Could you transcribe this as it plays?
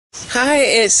Hi,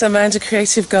 it's Amanda,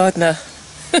 Creative Gardener.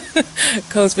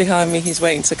 Cole's behind me, he's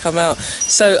waiting to come out.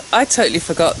 So I totally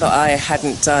forgot that I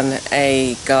hadn't done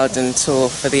a garden tour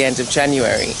for the end of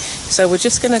January. So we're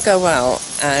just going to go out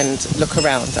and look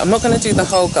around. I'm not going to do the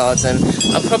whole garden.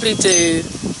 I'll probably do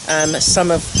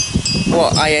some of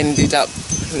what I ended up,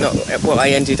 not what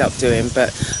I ended up doing,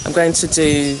 but I'm going to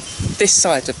do this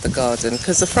side of the garden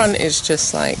because the front is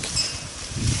just like,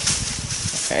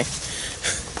 okay.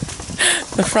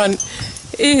 The front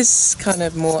is kind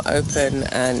of more open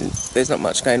and there's not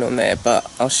much going on there, but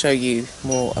I'll show you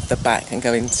more of the back and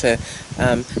go into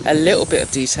a little bit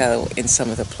of detail in some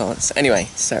of the plants. Anyway,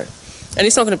 so, and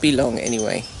it's not going to be long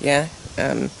anyway, yeah?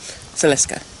 So let's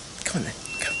go. Come on then,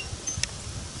 go.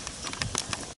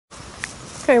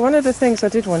 Okay, one of the things I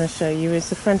did want to show you is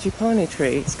the frangipani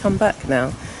tree. It's come back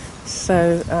now.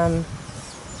 So,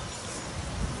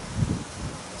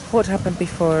 what happened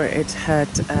before, it had,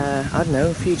 I don't know,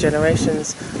 a few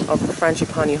generations of the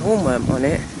frangipani hornworm on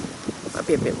it. Might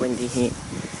be a bit windy here.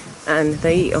 And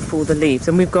they eat off all the leaves.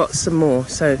 And we've got some more.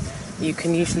 So you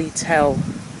can usually tell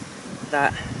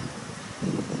that,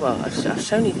 well, I've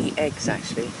shown you the eggs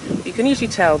actually. You can usually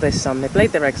tell there's some. They've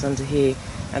laid their eggs under here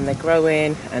and they grow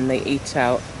in and they eat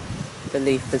out the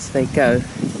leaf as they go.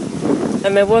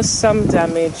 And there was some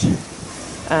damage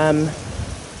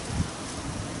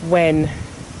when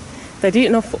they'd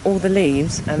eaten off all the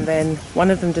leaves, and then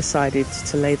one of them decided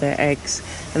to lay their eggs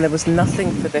and there was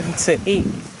nothing for them to eat.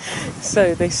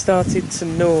 So they started to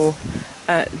gnaw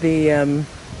at the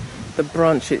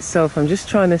branch itself. I'm just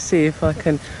trying to see if I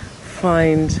can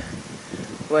find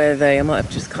where I might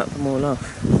have just cut them all off.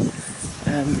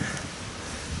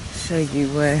 Show you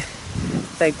where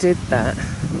they did that.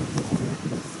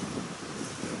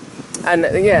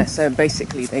 And yeah, so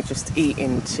basically they just eat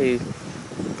into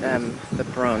the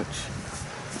branch.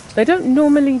 They don't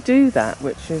normally do that,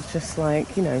 which is just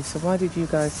like, you know, so why did you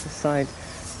guys decide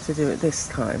to do it this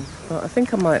time? Well, I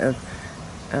think I might have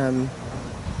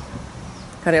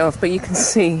cut it off, but you can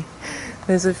see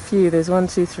there's a few, there's 1,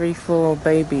 2, 3, 4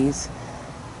 babies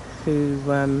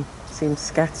who seem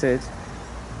scattered,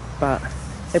 but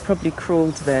they probably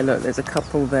crawled there. Look, there's a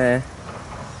couple there.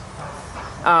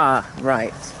 Ah,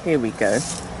 right, here we go.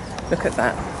 Look at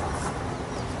that.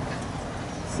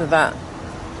 So that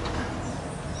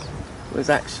was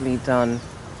actually done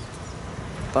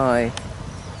by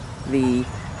the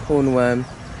hornworm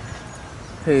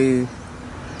who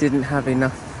didn't have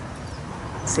enough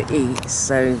to eat,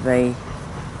 so they,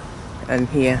 and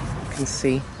here you can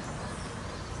see,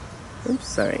 oops,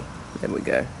 sorry, there we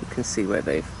go, you can see where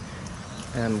they've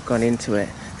gone into it.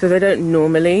 So they don't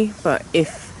normally, but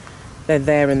if they're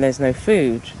there and there's no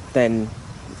food, then,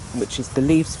 which is the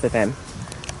leaves for them,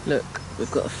 look,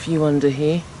 we've got a few under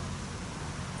here.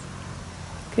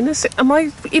 Goodness, am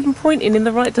I even pointing in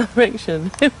the right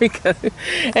direction? Here we go.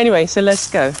 Anyway, so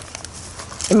let's go.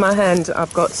 In my hand,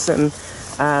 I've got some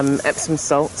Epsom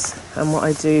salts, and what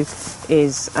I do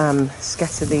is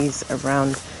scatter these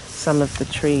around some of the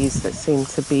trees that seem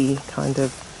to be kind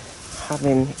of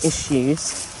having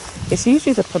issues. It's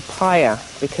usually the papaya,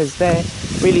 because they're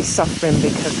really suffering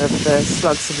because of the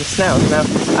slugs of the snails. Now,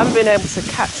 I haven't been able to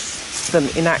catch them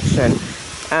in action.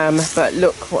 But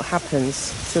look what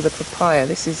happens to the papaya.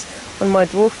 This is one of my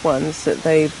dwarf ones that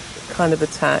they've kind of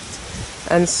attacked.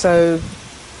 And so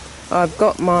I've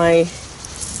got my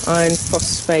iron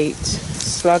phosphate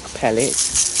slug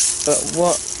pellets, but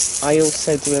what I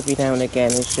also do every now and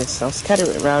again is just, I'll scatter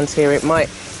it around here. It might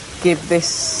give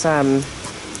this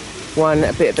one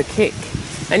a bit of a kick.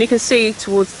 And you can see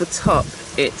towards the top,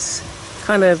 it's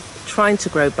kind of trying to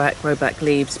grow back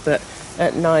leaves, but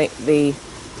at night the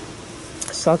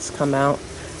slugs come out,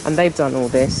 and they've done all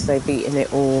this. They've eaten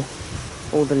it all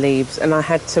the leaves, and I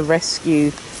had to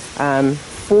rescue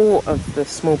 4 of the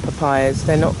small papayas.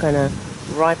 They're not going to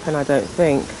ripen, I don't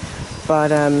think, but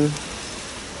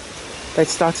they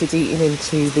started eating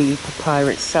into the papaya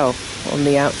itself on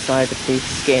the outside of the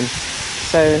skin.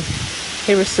 So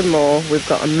here are some more. We've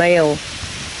got a male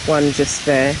one just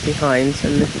there behind,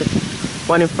 and the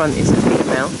one in front is the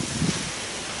female.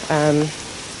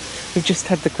 We've just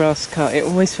had the grass cut. It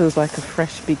always feels like a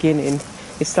fresh beginning.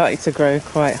 It's starting to grow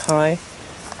quite high.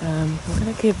 I'm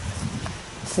going to give,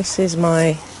 this is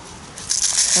my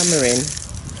tamarind.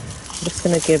 I'm just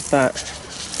going to give that,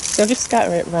 so I'll just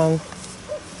scatter it around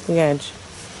the edge.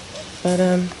 But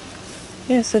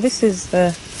yeah, so this is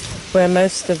where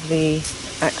most of the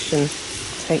action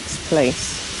takes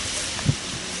place.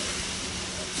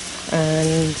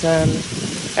 And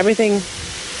everything,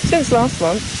 since last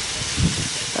month,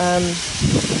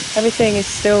 everything is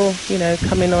still, you know,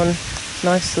 coming on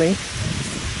nicely.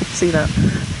 See that?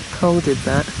 unfolded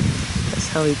that. That's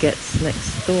how he gets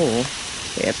next door,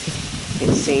 it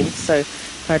seems. So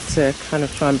I had to kind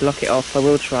of try and block it off. I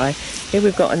will try. Here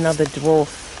we've got another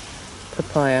dwarf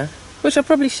papaya, which I've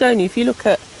probably shown you. If you look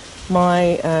at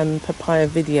my papaya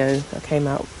video I came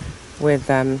out with,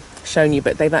 shown you,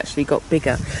 but they've actually got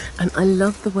bigger. And I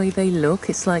love the way they look.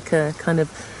 It's like a kind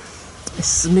of a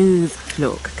smooth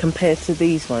look compared to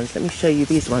these ones. Let me show you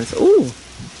these ones. Oh,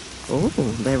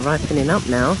 they're ripening up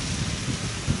now.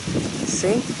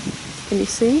 See? Can you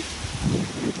see?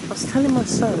 I was telling my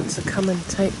son to come and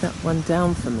take that one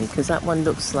down for me, because that one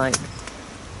looks like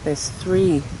there's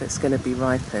 3 that's going to be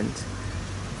ripened.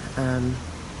 You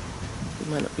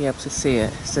might not be able to see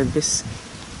it. So this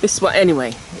one,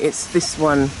 anyway, it's this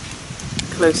one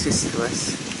closest to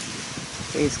us.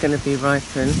 It's going to be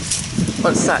ripened.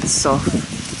 Once that's soft,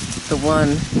 the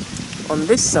one on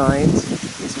this side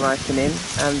is ripening,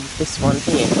 and this one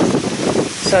here.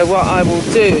 So what I will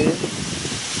do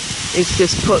is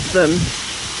just put them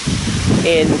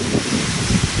in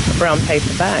a brown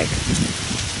paper bag.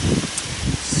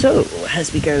 So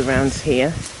as we go around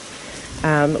here,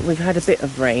 we've had a bit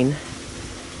of rain,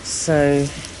 so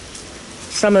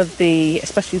some of the,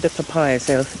 especially the papayas,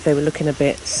 they were looking a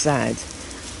bit sad,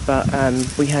 but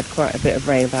we had quite a bit of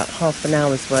rain, about half an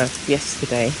hour's worth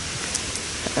yesterday,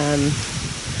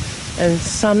 and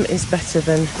some is better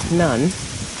than none,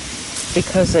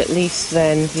 because at least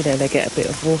then, you know, they get a bit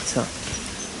of water.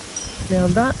 Now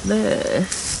that there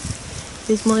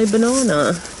is my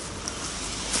banana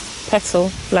petal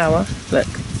flower, look.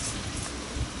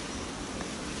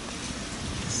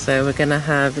 So we're gonna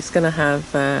have, it's gonna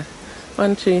have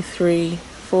 1, 2, 3,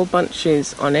 4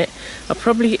 bunches on it. I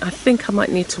think I might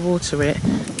need to water it,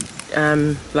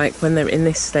 like when they're in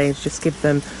this stage, just give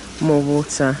them more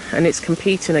water. And it's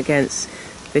competing against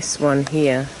this one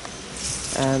here,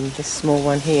 this small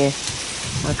one here.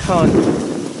 I can't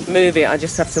move it, I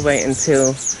just have to wait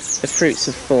until the fruits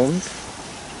have formed.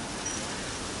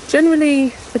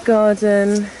 Generally, the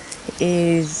garden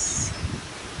is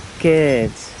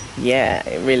good. Yeah,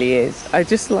 it really is. I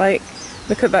just like,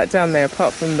 look at that down there,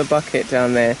 apart from the bucket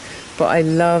down there. But I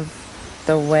love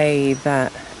the way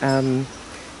that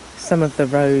some of the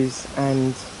rows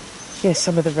and, yeah,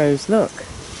 some of the rows look.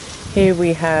 Here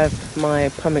we have my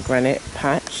pomegranate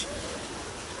patch,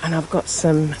 and I've got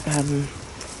some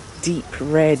deep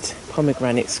red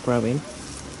pomegranates growing.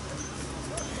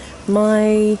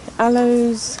 My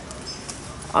aloes,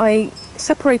 I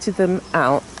separated them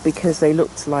out because they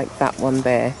looked like that one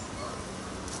there.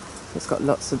 It's got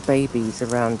lots of babies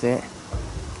around it.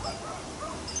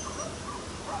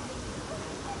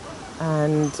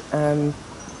 And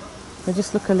they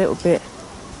just look a little bit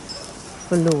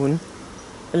forlorn,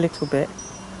 a little bit.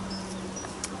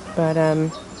 But I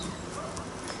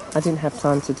didn't have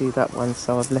time to do that one,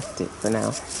 so I've left it for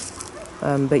now.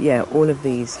 But yeah, all of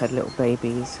these had little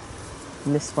babies.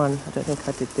 And this one, I don't think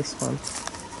I did this one.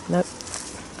 Nope,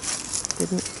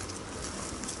 didn't.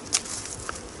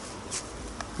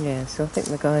 Yeah, so I think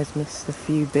the guys missed a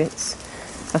few bits.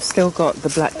 I've still got the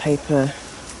black paper,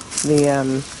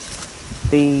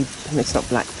 it's not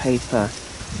black paper,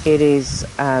 it is,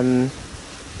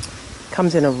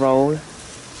 comes in a roll. I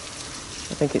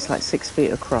think it's like 6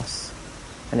 feet across,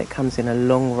 and it comes in a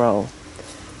long roll.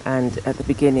 And at the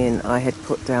beginning I had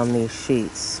put down these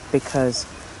sheets because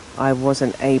I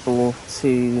wasn't able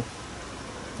to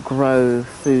grow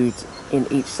food in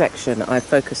each section. I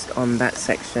focused on that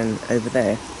section over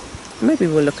there. Maybe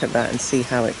we'll look at that and see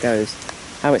how it goes,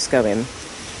 how it's going.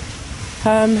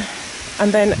 And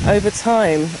then over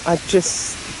time,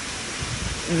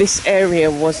 this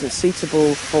area wasn't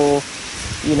suitable for,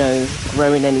 you know,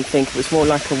 growing anything. It was more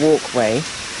like a walkway.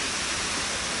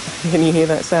 Can you hear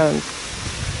that sound?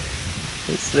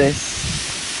 It's this.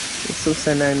 It's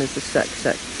also known as the shack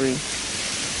tree.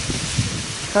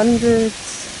 Hundreds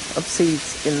of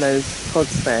seeds in those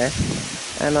pods there,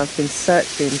 and I've been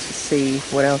searching to see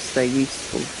what else they're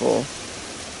useful for,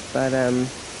 but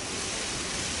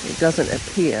it doesn't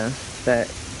appear that,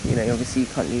 you know, obviously you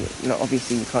can't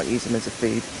use them as a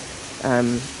food.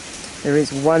 There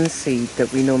is one seed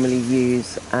that we normally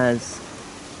use as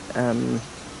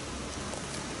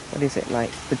what is it, like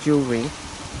for jewelry,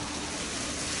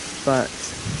 but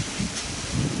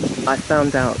I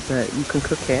found out that you can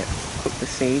cook the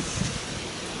seeds.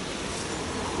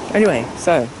 Anyway,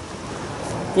 so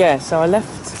yeah, so I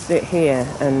left it here,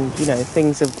 and you know,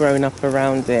 things have grown up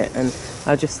around it, and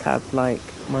I just have like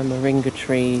my moringa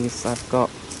trees. I've got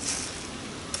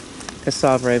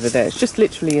cassava over there. It's just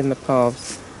literally in the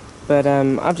paths, but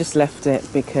I've just left it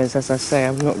because, as I say,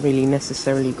 I'm not really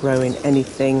necessarily growing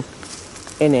anything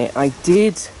in it. I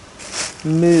did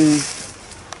move.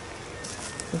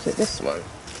 Was it this one?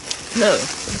 No,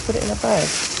 I put it in a bag.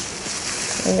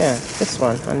 Oh yeah, this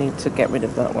one. I need to get rid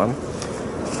of that one.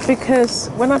 Because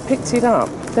when I picked it up,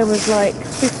 there was like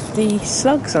 50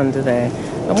 slugs under there.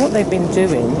 And what they've been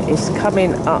doing is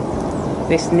coming up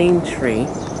this neem tree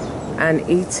and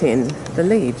eating the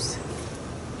leaves.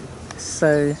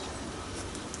 So,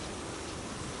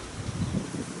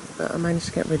 but I managed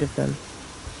to get rid of them.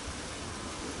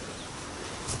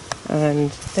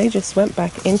 And they just went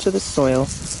back into the soil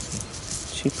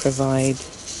to provide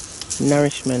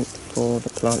nourishment for the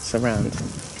plants around.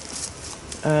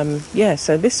 Yeah,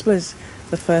 so this was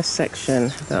the first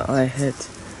section that I had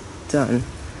done.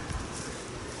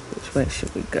 Which way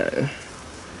should we go?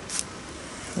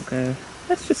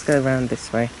 Let's just go around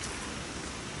this way.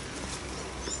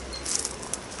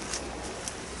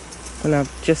 And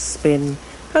I've just been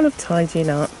kind of tidying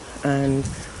up and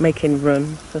making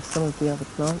room for some of the other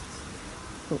plants.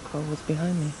 I thought Carl was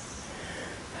behind me.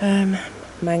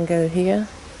 Mango here.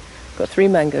 Got 3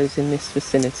 mangoes in this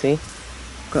vicinity.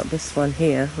 Got this one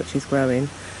here, which is growing.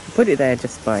 I put it there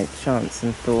just by chance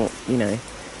and thought, you know,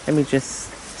 let me just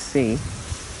see.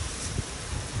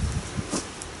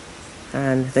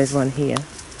 And there's one here.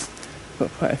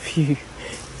 Got quite a few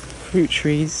fruit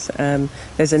trees.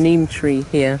 There's a neem tree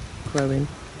here growing.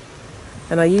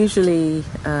 And I usually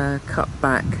cut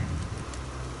back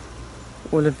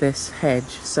all of this hedge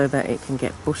so that it can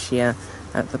get bushier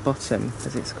at the bottom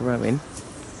as it's growing.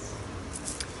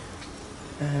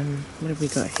 What have we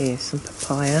got here? Some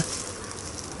papaya.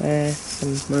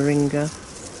 Some moringa.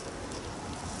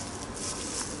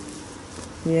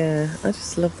 Yeah, I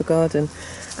just love the garden.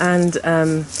 And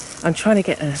I'm trying to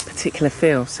get a particular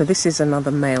feel. So this is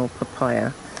another male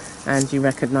papaya. And you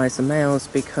recognise the males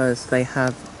because they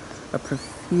have a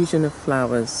profusion of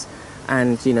flowers.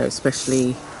 And, you know,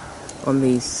 especially on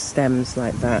these stems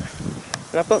like that.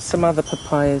 And I've got some other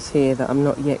papayas here that I'm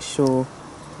not yet sure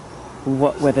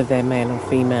whether they're male or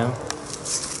female.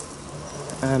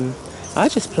 I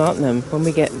just plant them. When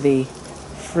we get the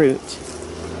fruit,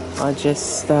 I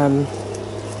just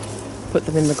put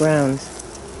them in the ground.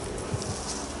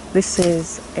 This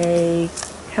is a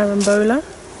carambola,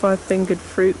 5-fingered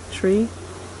fruit tree.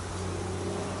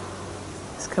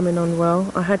 It's coming on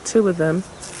well. I had 2 of them,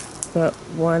 but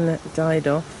one died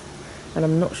off, and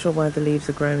I'm not sure why the leaves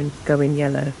are going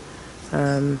yellow.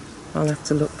 I'll have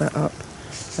to look that up.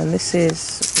 And this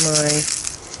is my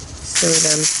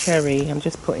Suriname cherry. I'm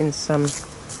just putting some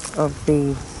of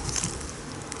the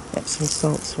Epsom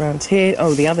salts around here.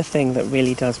 Oh, the other thing that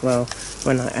really does well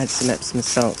when I add some Epsom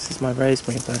salts is my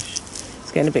rosemary bush.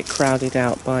 It's getting a bit crowded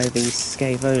out by the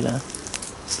scaevola.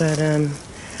 But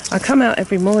I come out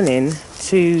every morning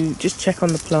to just check on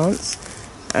the plants,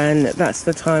 and that's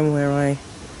the time where I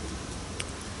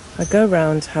go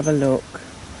around, have a look,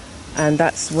 and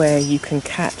that's where you can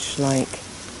catch like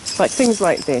things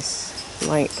like this.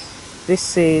 Like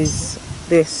this is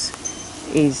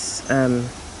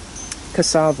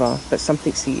cassava, but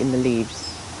something's eating the leaves.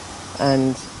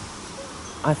 And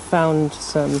I found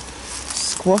some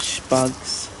squash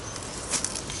bugs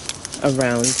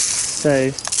around, so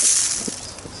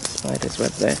spider's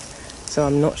web there. So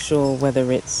I'm not sure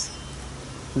whether it's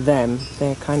them.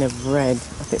 They're kind of red.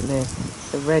 I think they're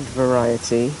the red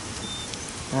variety.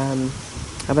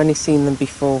 I've only seen them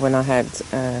before when I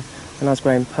was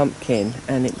growing pumpkin,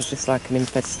 and it was just like an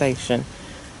infestation.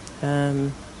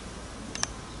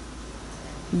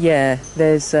 Yeah,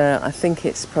 there's I think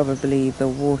it's probably the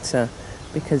water,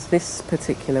 because this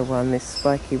particular one, this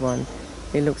spiky one,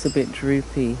 it looks a bit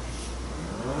droopy,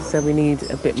 so we need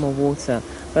a bit more water.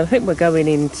 But I think we're going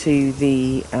into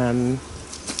the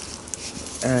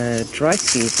dry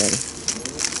season.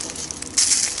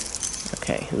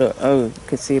 Okay, look, oh, you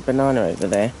can see a banana over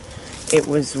there. It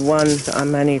was one that I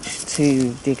managed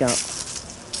to dig up,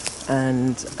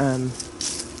 and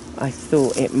I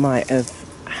thought it might have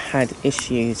had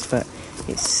issues, but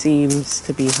it seems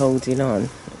to be holding on.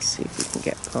 Let's see if we can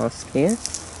get past here.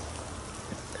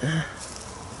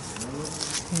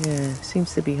 Yeah,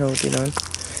 seems to be holding on.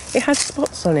 It has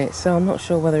spots on it, so I'm not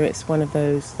sure whether it's one of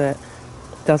those that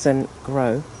doesn't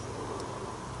grow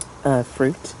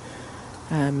fruit.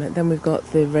 Then we've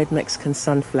got the red Mexican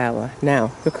sunflower.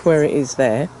 Now, look where it is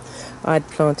there. I'd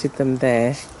planted them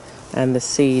there, and the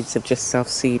seeds have just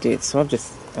self-seeded, so I've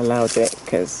just allowed it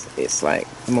because it's like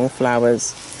more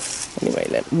flowers. Anyway,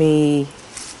 let me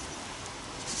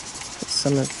put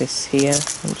some of this here.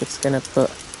 I'm just going to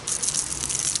put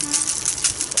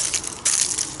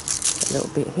a little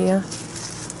bit here.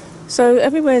 So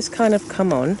everywhere's kind of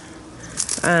come on,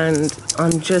 and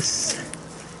I'm just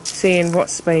seeing what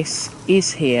space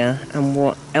is here and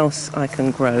what else I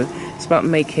can grow. It's about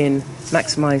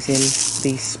maximising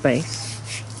the space.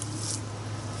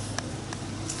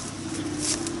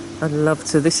 I'd love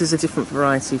to, this is a different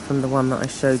variety from the one that I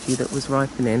showed you that was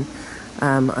ripening.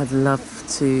 I'd love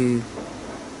to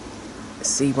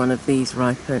see one of these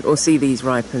ripen, or see these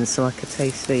ripen so I could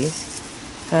taste these.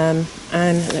 And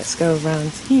let's go around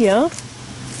here.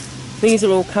 These are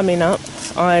all coming up.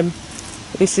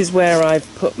 This is where I've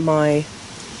put my,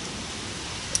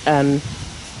 yeah,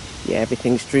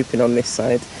 everything's drooping on this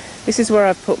side. This is where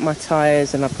I've put my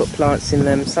tyres and I've put plants in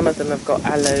them. Some of them have got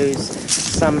aloes,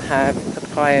 some have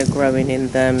papaya growing in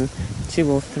them,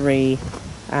 2 or 3.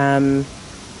 And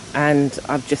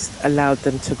I've just allowed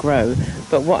them to grow.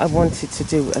 But what I wanted to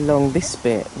do along this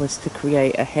bit was to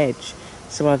create a hedge.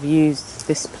 So I've used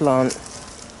this plant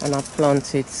and I've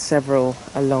planted several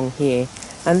along here.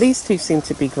 And these two seem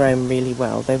to be growing really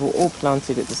well. They were all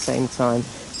planted at the same time,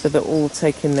 so they're all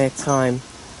taking their time.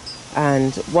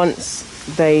 And once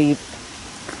they've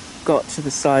got to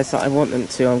the size that I want them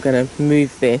to, I'm going to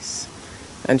move this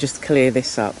and just clear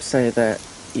this up so that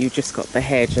you just got the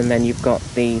hedge and then you've got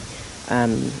the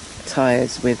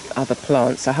tyres with other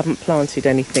plants. I haven't planted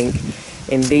anything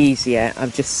in these yet.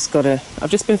 I've just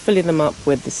been filling them up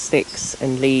with the sticks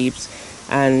and leaves,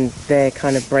 and they're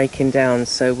kind of breaking down,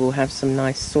 so we'll have some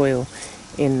nice soil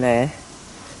in there.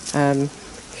 Well,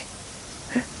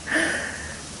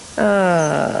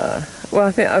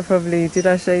 I think I probably did.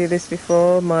 I show you this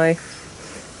before?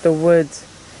 The wood,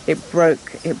 it broke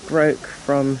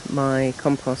from my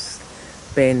compost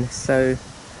bin. So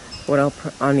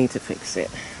I need to fix it.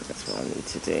 That's what I need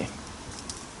to do.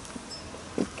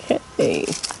 Okay.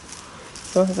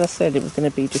 Well, as I said, it was going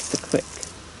to be just a quick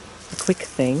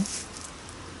thing.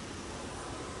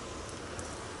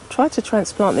 Try to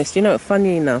transplant this. You know,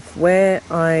 funny enough, where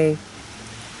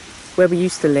we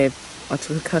used to live, I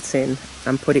took a cutting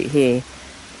and put it here,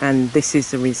 and this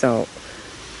is the result.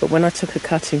 But when I took a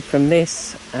cutting from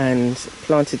this and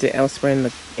planted it elsewhere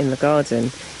in the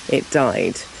garden, it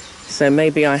died. So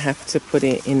maybe I have to put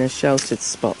it in a sheltered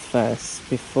spot first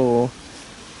before.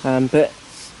 But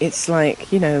it's like,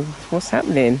 you know, what's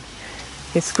happening?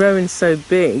 It's growing so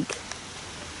big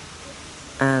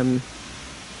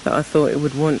that I thought it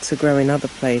would want to grow in other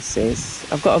places.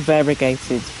 I've got a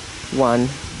variegated one,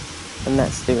 and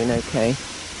that's doing okay.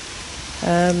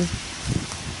 And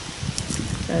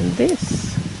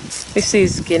this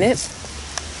is Guinness,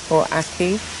 or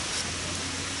Aki,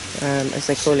 as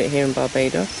they call it here in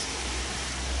Barbados.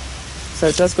 So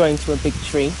it does grow into a big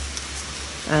tree,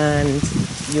 and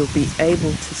you'll be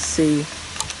able to see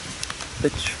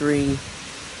the tree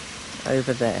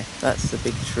over there. That's the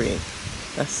big tree.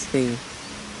 That's the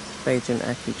Bajan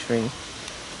Aki tree.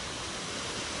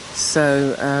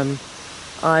 So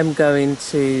I'm going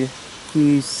to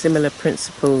use similar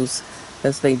principles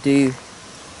as they do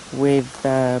with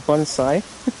bonsai,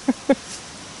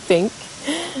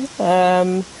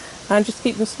 and just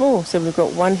keep them small. So we've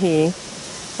got one here.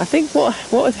 I think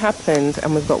what has happened,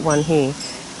 and we've got one here,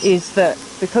 is that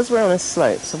because we're on a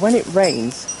slope, so when it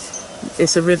rains,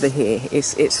 it's a river here,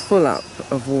 it's full up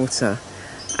of water,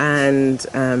 and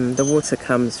the water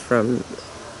comes from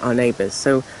our neighbours.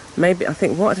 So maybe, I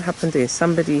think what had happened is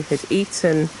somebody had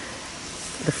eaten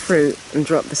the fruit and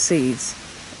dropped the seeds,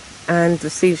 and the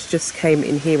seeds just came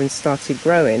in here and started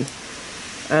growing,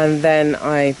 and then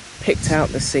I picked out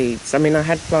the seeds. I mean, I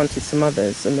had planted some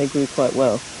others and they grew quite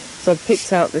well, so I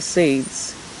picked out the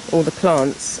seeds, all the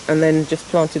plants, and then just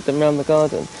planted them around the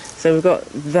garden. So we've got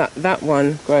that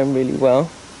one growing really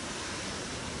well,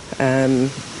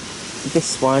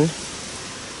 this one,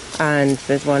 and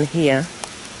there's one here.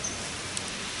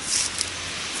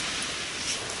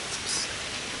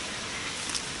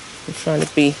 I'm trying to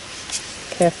be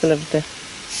careful of the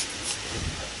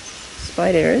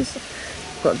spiders.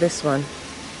 Got this one.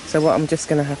 So what I'm just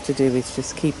going to have to do is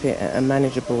just keep it at a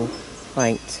manageable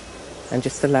height and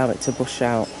just allow it to bush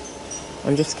out,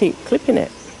 and just keep clipping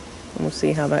it, and we'll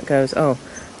see how that goes. Oh,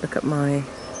 look at my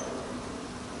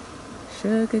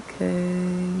sugar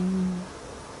cane.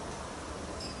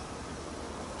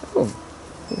 Oh,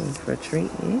 in for a treat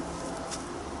here.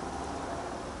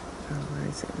 Oh, where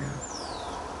is it now?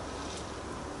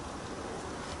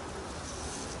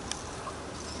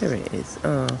 There it is.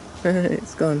 Oh,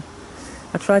 it's gone.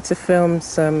 I tried to film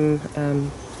some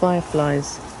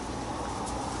fireflies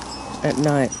at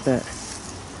night, but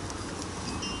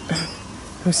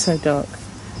it was so dark.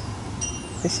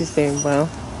 This is doing well.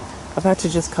 I've had to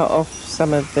just cut off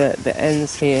some of the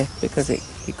ends here because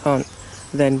you can't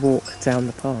then walk down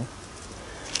the path.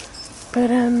 But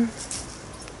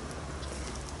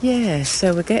yeah,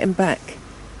 so we're getting back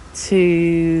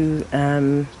to,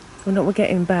 well, not we're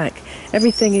getting back.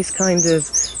 Everything is kind of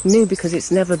new because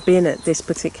it's never been at this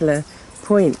particular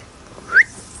point.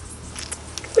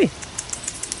 Come here.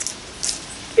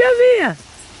 Come here.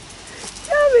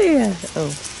 Come here.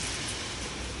 Oh.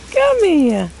 Come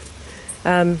here.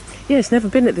 Yeah, it's never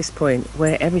been at this point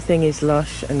where everything is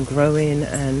lush and growing,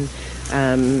 and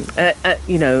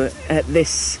you know,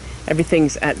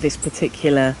 everything's at this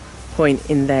particular point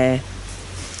in their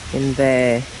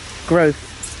growth,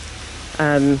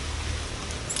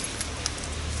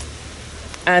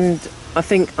 and I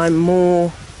think I'm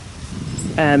more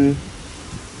in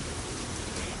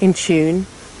tune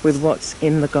with what's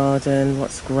in the garden,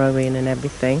 what's growing and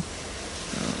everything.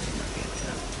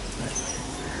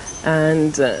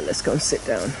 And let's go and sit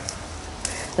down.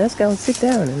 Let's go and sit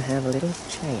down and have a little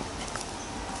chat.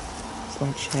 It's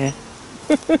my chair.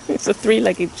 It's a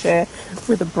three-legged chair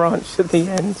with a branch at the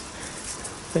end,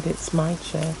 but it's my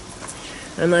chair.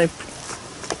 And I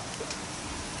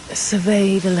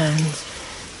survey the land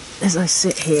as I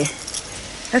sit here.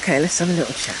 Okay, let's have a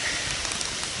little chat.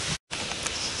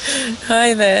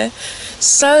 Hi there.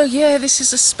 So yeah, this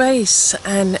is a space,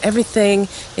 and everything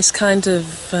is kind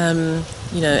of,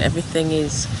 you know, everything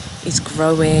is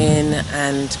growing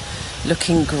and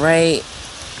looking great.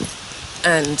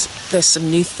 And there's some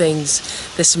new things.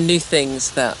 There's some new things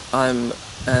that I'm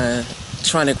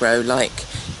trying to grow, like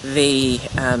the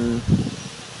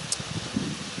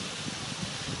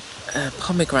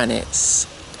pomegranates.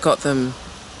 Got them.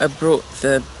 I brought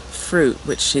the fruit,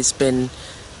 which has been.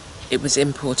 It was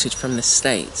imported from the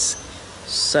States.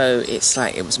 So it's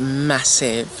like, it was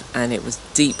massive and it was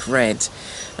deep red,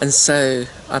 and so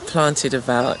I planted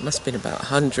about, it must have been about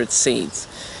 100 seeds,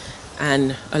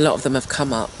 and a lot of them have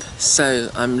come up, so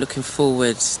I'm looking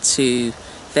forward to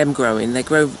them growing. They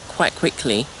grow quite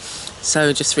quickly, so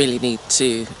I just really need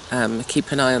to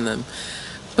keep an eye on them.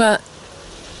 But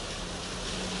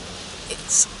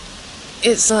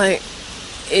it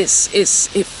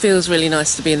feels really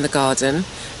nice to be in the garden.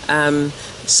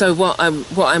 So what I'm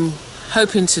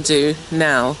hoping to do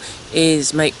now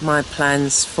is make my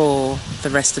plans for the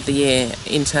rest of the year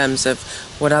in terms of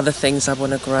what other things I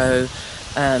want to grow,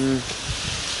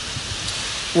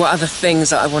 what other things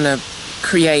that I want to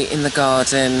create in the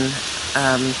garden.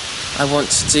 I want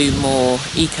to do more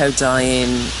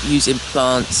eco-dyeing, using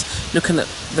plants, looking at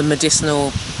the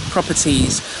medicinal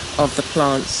properties of the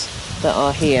plants that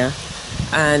are here,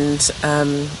 and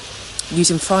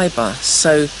using fibre.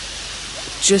 So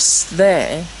just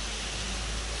there,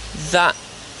 that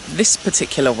this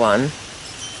particular one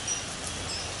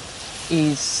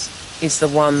is the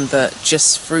one that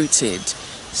just fruited,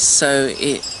 so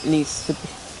it needs to be,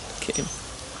 look at him.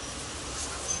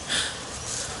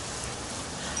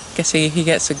 Guess he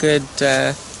gets a good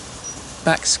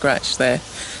back scratch there.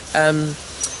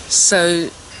 So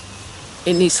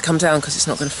it needs to come down because it's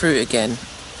not going to fruit again.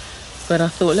 But I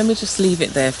thought, let me just leave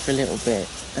it there for a little bit.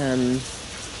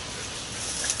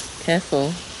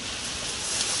 Careful.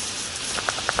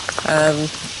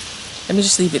 Let me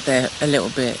just leave it there a little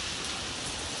bit,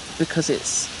 because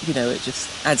it's, you know, it just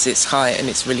adds its height and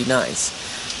it's really nice.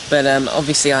 But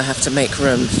obviously I have to make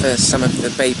room for some of the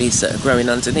babies that are growing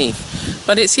underneath.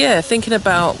 But it's, yeah, thinking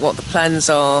about what the plans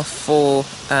are for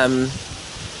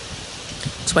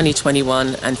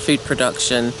 2021 and food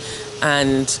production.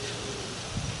 And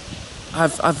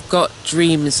I've got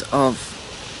dreams of,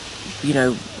 you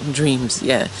know, dreams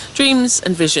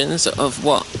and visions of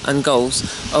what, and goals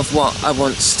of what I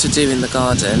want to do in the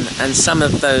garden, and some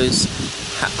of those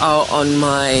are on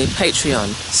my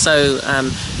Patreon, so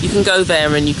you can go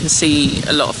there and you can see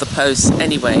a lot of the posts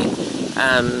anyway,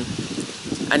 and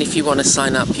if you want to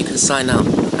sign up, you can sign up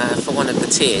for one of the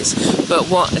tiers. But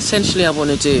what essentially I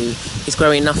want to do is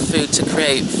grow enough food to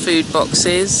create food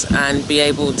boxes and be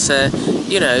able to,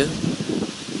 you know,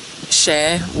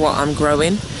 share what I'm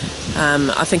growing.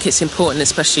 I think it's important,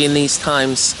 especially in these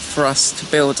times, for us to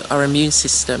build our immune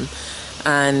system,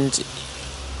 and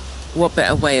what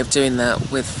better way of doing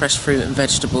that with fresh fruit and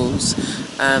vegetables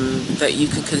that you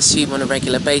can consume on a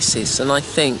regular basis. And I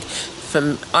think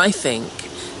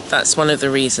that's one of the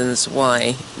reasons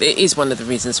why, it is one of the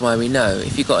reasons why we know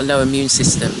if you've got a low immune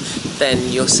system,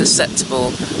 then you're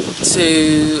susceptible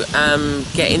to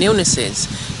getting illnesses.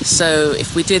 So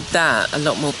if we did that, a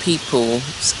lot more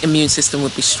people's immune system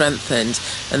would be strengthened,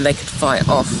 and they could fight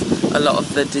off a lot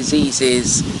of the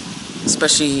diseases,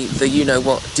 especially the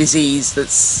you-know-what disease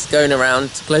that's going around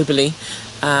globally,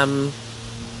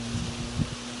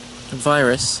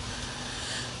 virus.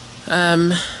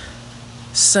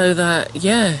 So that,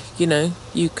 yeah, you know,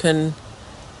 you can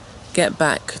get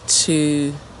back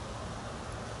to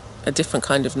a different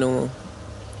kind of normal,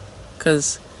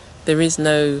 because there is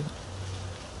no,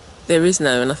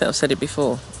 and I think I've said it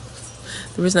before,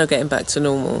 there is no getting back to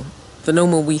normal. The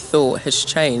normal we thought has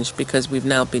changed because we've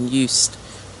now been used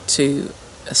to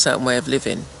a certain way of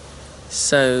living.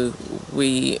 So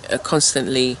we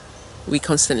constantly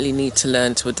need to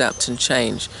learn to adapt and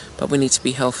change, but we need to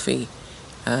be healthy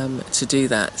to do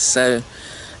that. So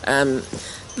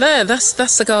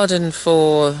that's the garden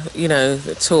for, you know,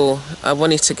 the tour. I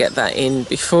wanted to get that in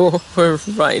before we're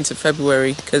right into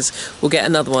February, because we'll get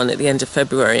another one at the end of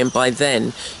February, and by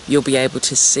then you'll be able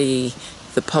to see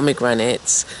the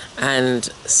pomegranates and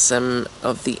some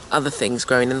of the other things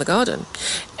growing in the garden.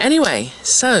 Anyway,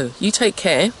 so you take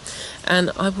care,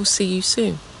 and I will see you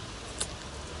soon.